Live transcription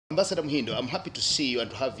Ambassador Muhindo, I'm happy to see you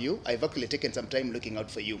and to have you. I've actually taken some time looking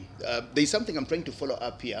out for you. There's something I'm trying to follow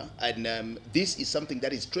up here, and this is something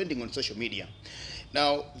that is trending on social media.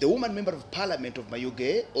 Now, the woman member of parliament of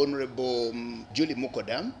Mayuge, Honorable Julie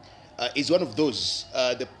Mukoda, is one of those,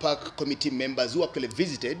 the park committee members who actually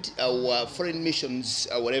visited our foreign missions,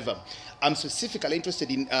 whatever. I'm specifically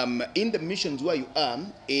interested in the missions where you are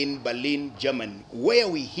in Berlin, Germany, where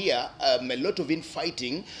we hear a lot of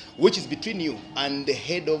infighting, which is between you and the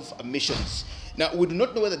head of missions. Now, we do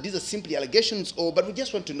not know whether these are simply allegations but we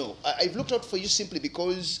just want to know. I've looked out for you simply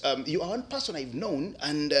because you are one person I've known,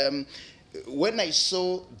 and when I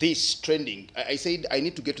saw this trending, I said I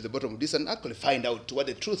need to get to the bottom of this and actually find out what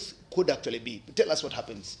the truth could actually be. Tell us what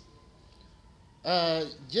happens.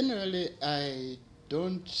 Generally, I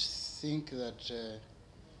don't think that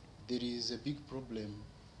there is a big problem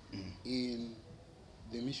in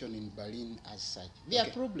the mission in Berlin as such. There are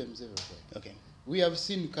problems everywhere. Okay. We have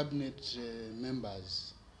seen cabinet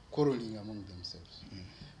members quarreling among themselves.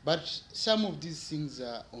 But some of these things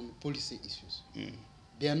are on policy issues.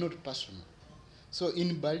 They are not personal. So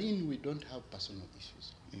in Berlin, we don't have personal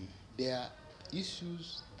issues. There are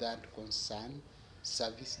issues that concern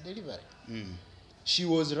service delivery. She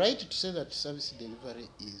was right to say that service delivery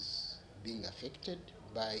is being affected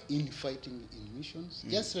by infighting in missions,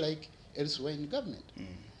 just like elsewhere in government.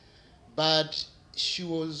 But she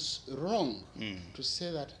was wrong to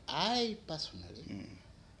say that I personally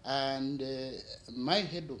and my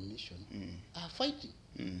head of mission are fighting,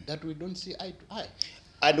 that we don't see eye to eye.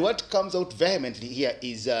 And what comes out vehemently here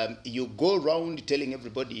is you go around telling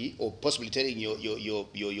everybody, or possibly telling your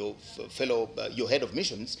fellow, your head of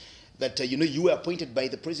missions, that you were appointed by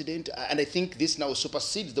the president, and I think this now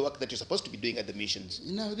supersedes the work that you're supposed to be doing at the missions.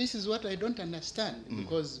 Now, this is what I don't understand,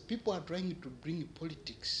 because people are trying to bring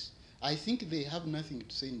politics. I think they have nothing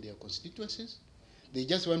to say in their constituencies. They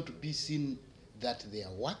just want to be seen that they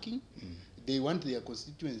are working. They want their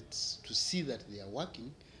constituents to see that they are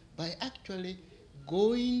working by actually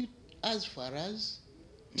going as far as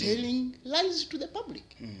telling lies to the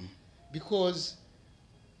public. Because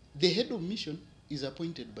the head of mission is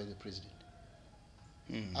appointed by the president.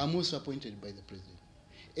 I'm also appointed by the president.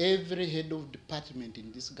 Every head of department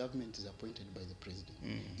in this government is appointed by the president.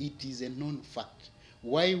 It is a known fact.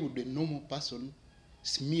 Why would a normal person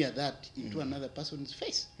smear that into another person's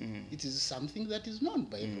face? It is something that is known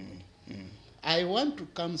by everybody. I want to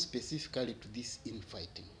come specifically to this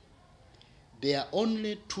infighting. There are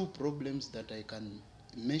only two problems that I can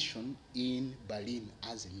mention in Berlin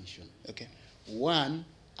as a mission. Okay. One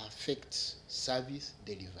affects service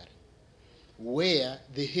delivery, where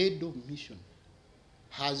the head of mission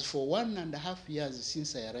has, for 1.5 years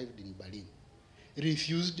since I arrived in Berlin,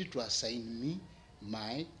 refused to assign me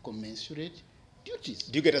my commensurate duties.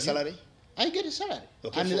 Do you get a salary? I get a salary.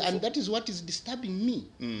 Okay, and that is what is disturbing me.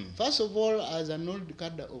 First of all, as an old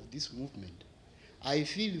cadre of this movement, I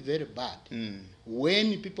feel very bad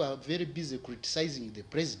when people are very busy criticizing the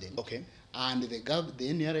president and the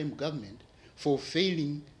NRM government for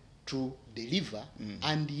failing to deliver,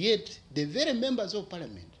 and yet the very members of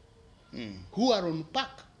parliament who are on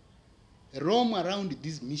pack roam around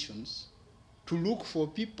these missions to look for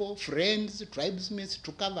people, friends, tribesmen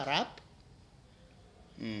to cover up,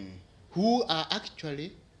 who are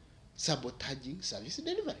actually sabotaging service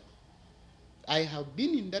delivery. I have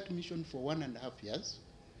been in that mission for 1.5 years.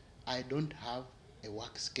 I don't have a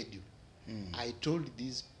work schedule. I told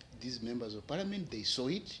these members of parliament, they saw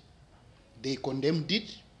it, they condemned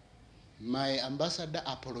it. My ambassador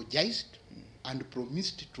apologized and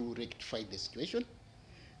promised to rectify the situation.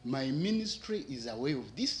 My ministry is aware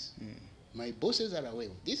of this. My bosses are aware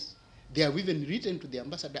of this. They have even written to the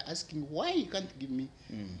ambassador asking why he can't give me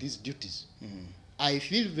these duties. I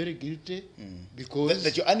feel very guilty because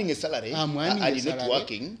that you're earning a salary I'm earning and a you're not salary.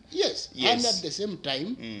 working. Yes. And at the same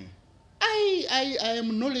time, I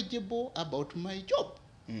am knowledgeable about my job.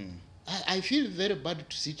 I feel very bad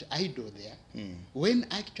to sit idle there when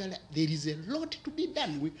actually there is a lot to be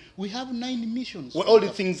done. We have 9 missions. Well, all the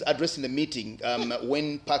things addressed in the meeting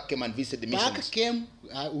when Park came and visited the missions. Park came,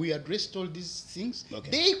 we addressed all these things.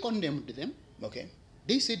 They condemned them.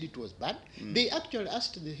 They said it was bad. They actually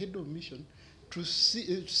asked the head of mission to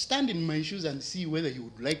stand in my shoes and see whether he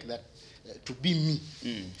would like that to be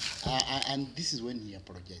me. And this is when he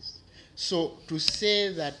apologized. So to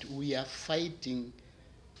say that we are fighting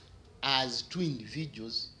as two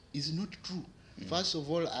individuals is not true. First of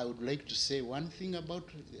all, I would like to say one thing about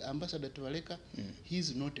Ambassador Tavaleka.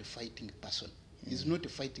 He's not a fighting person. He's not a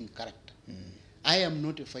fighting character. I am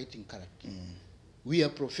not a fighting character. We are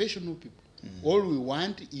professional people. All we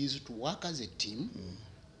want is to work as a team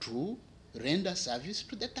to render service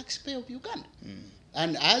to the taxpayer of Uganda.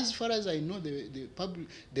 And as far as I know,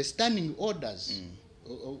 the standing orders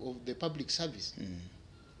of the public service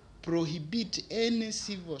prohibit any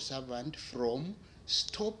civil servant from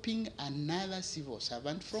stopping another civil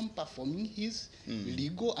servant from performing his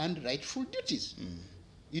legal and rightful duties.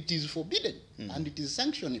 It is forbidden and it is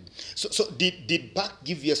sanctioned. So did PAC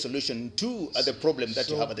give you a solution to the problem that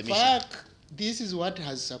you have at the mission? PAC, this is what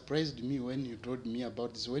has surprised me when you told me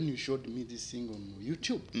about this, when you showed me this thing on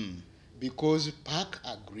YouTube. Because PAC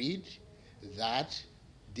agreed that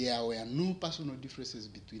there were no personal differences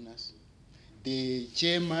between us. The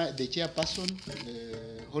chairperson,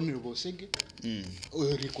 Honorable Sege,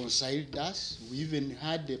 reconciled us. We even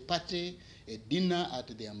had a party, a dinner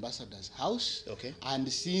at the ambassador's house. Okay. And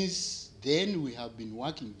since then, we have been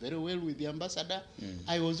working very well with the ambassador.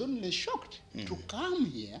 I was only shocked to come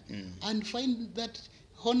here and find that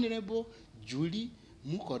Honorable Julie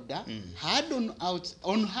Mukoda had on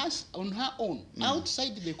her own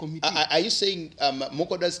outside the committee. Are you saying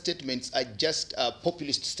Mukoda's statements are just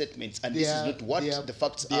populist statements, and this is not what the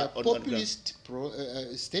facts are? They are populist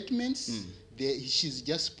statements. She's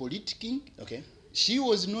just politicking. Okay. She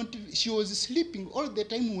was sleeping all the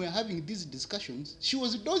time we were having these discussions. She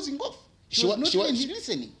was dozing off. She was not even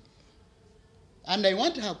listening. And I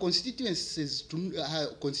want her constituents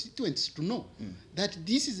to know that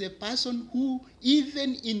this is a person who,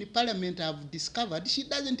 even in parliament, I've discovered she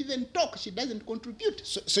doesn't even talk. She doesn't contribute.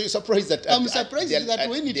 So you're surprised that I'm surprised that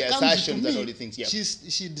when it comes to me, and all the things,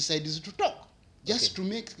 she decides to talk just to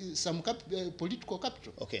make some political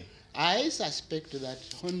capital. Okay. I suspect that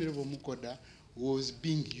Honorable Mukoda was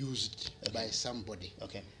being used by somebody.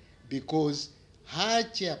 Okay. Because her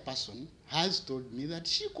chairperson has told me that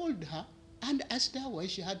she called her and asked her why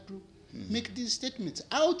she had to make these statements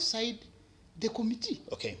outside the committee.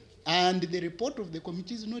 Okay. And the report of the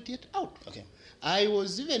committee is not yet out. Okay. I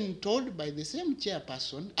was even told by the same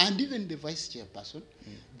chairperson and even the vice chairperson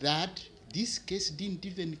that this case didn't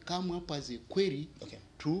even come up as a query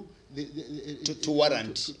to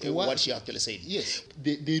warrant what she actually said. Yes.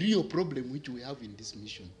 The real problem which we have in this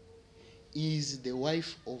mission is the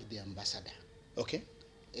wife of the ambassador. Okay.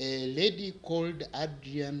 A lady called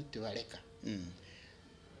Adrian Tewareka.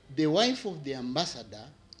 The wife of the ambassador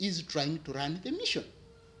is trying to run the mission.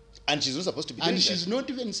 And she's not supposed to be doing And she's not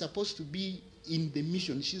even supposed to be in the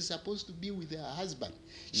mission. She's supposed to be with her husband.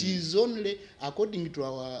 She's only, according to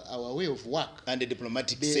our way of work, and the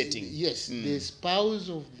diplomatic setting. Yes, the spouse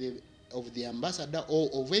of the ambassador or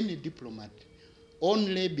of any diplomat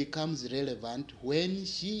only becomes relevant when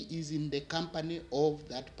she is in the company of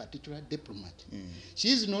that particular diplomat. She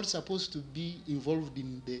is not supposed to be involved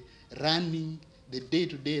in the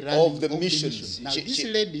day-to-day running of the mission. Now, this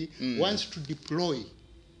lady wants to deploy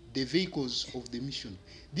the vehicles of the mission.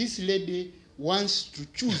 This lady wants to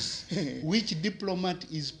choose which diplomat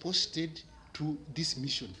is posted to this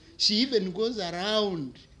mission. She even goes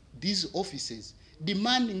around these offices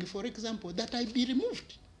demanding, for example, that I be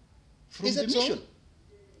removed from the mission.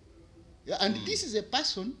 So? And this is a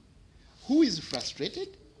person who is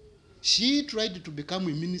frustrated. She tried to become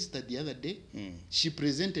a minister the other day. She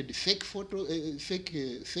presented fake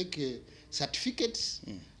certificates,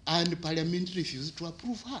 and Parliament refused to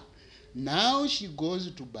approve her. Now she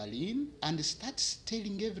goes to Berlin and starts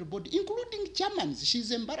telling everybody, including Germans,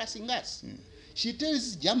 she's embarrassing us. She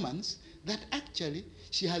tells Germans that actually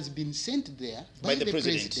she has been sent there by the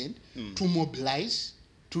president to mobilize,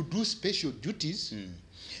 to do special duties.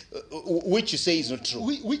 Which you say is not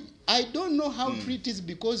true. I don't know how true it is,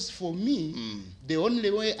 because for me, the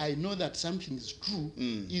only way I know that something is true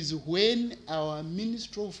is when our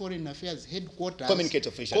Ministry of Foreign Affairs headquarters communicate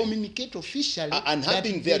officially. And her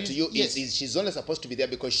being there to you is she's only supposed to be there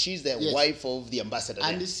because she's the wife of the ambassador.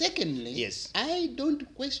 And secondly, I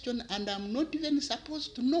don't question, and I'm not even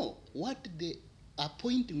supposed to know what the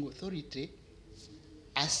appointing authority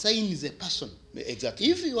assigns a person. Exactly.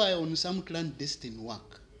 If you are on some clandestine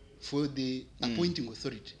work for the appointing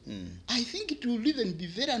authority, I think it will even be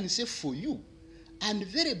very unsafe for you and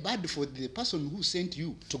very bad for the person who sent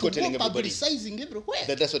you to go telling everybody, publicizing everywhere.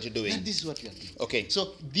 That's what you're doing. And this is what you are doing. Okay.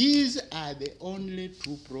 So these are the only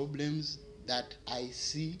two problems that I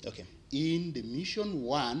see in the mission.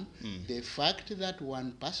 One, the fact that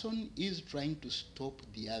one person is trying to stop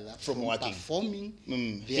the other from performing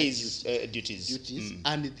his duties.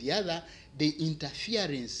 And the other, the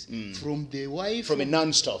interference from the wife from a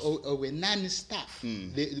non-staff or a non-staff,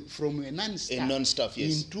 from a non-staff,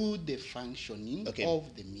 into the functioning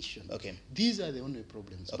of the mission. These are the only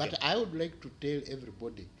problems. But I would like to tell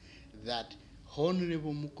everybody that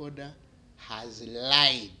Honorable Mukoda has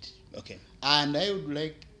lied Okay. And I would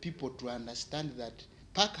like people to understand that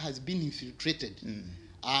park has been infiltrated,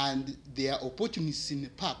 and there are opportunists in the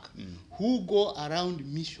park who go around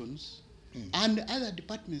missions and other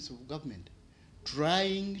departments of government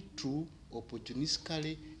trying to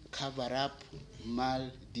opportunistically cover up mal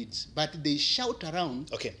deeds. But they shout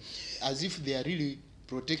around Okay. as if they are really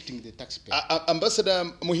protecting the taxpayer. Ambassador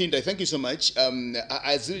Muhindo, thank you so much.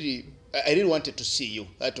 I really wanted to see you,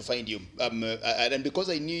 to find you, and because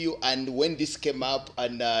I knew you, and when this came up,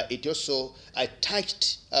 and it also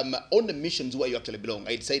touched on the missions where you actually belong,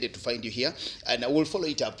 I decided to find you here, and I will follow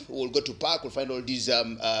it up. We'll go to park, we'll find all these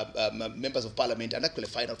members of parliament, and actually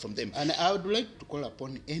find out from them. And I would like to call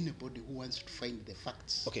upon anybody who wants to find the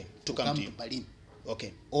facts, Okay, to come to Berlin.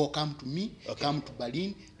 Okay. Or come to me, Okay. come to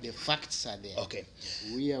Berlin, the facts are there. Okay.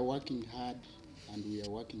 We are working hard and we are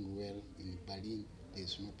working well in Berlin.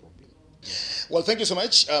 There's no problem. Well, thank you so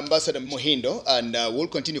much, Ambassador Muhindo, and we'll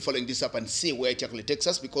continue following this up and see where it actually takes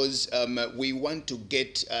us, because we want to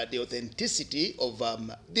get the authenticity of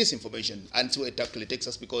this information and see where it actually takes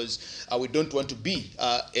us, because we don't want to be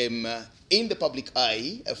in the public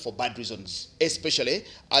eye for bad reasons, especially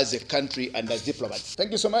as a country and as diplomats.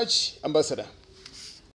 Thank you so much, Ambassador.